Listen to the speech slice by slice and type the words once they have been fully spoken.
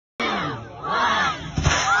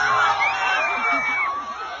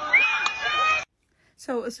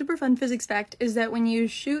So a super fun physics fact is that when you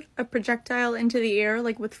shoot a projectile into the air,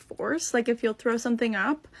 like with force, like if you'll throw something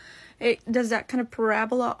up, it does that kind of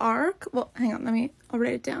parabola arc. Well, hang on, I'll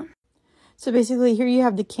write it down. So basically here you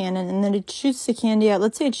have the cannon, and then it shoots the candy out.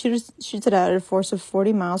 Let's say it shoots it out at a force of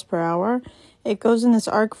 40 miles per hour. It goes in this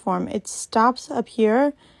arc form. It stops up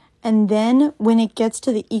here, and then when it gets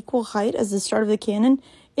to the equal height as the start of the cannon,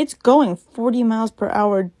 it's going 40 miles per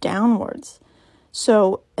hour downwards.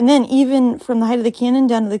 So, and then even from the height of the cannon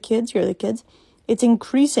down to the kids, here are the kids, it's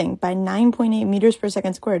increasing by 9.8 meters per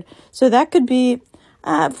second squared. So that could be,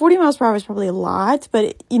 40 miles per hour is probably a lot,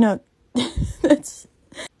 but, you know, that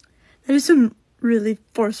is some really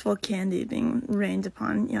forceful candy being rained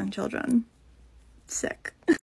upon young children. Sick.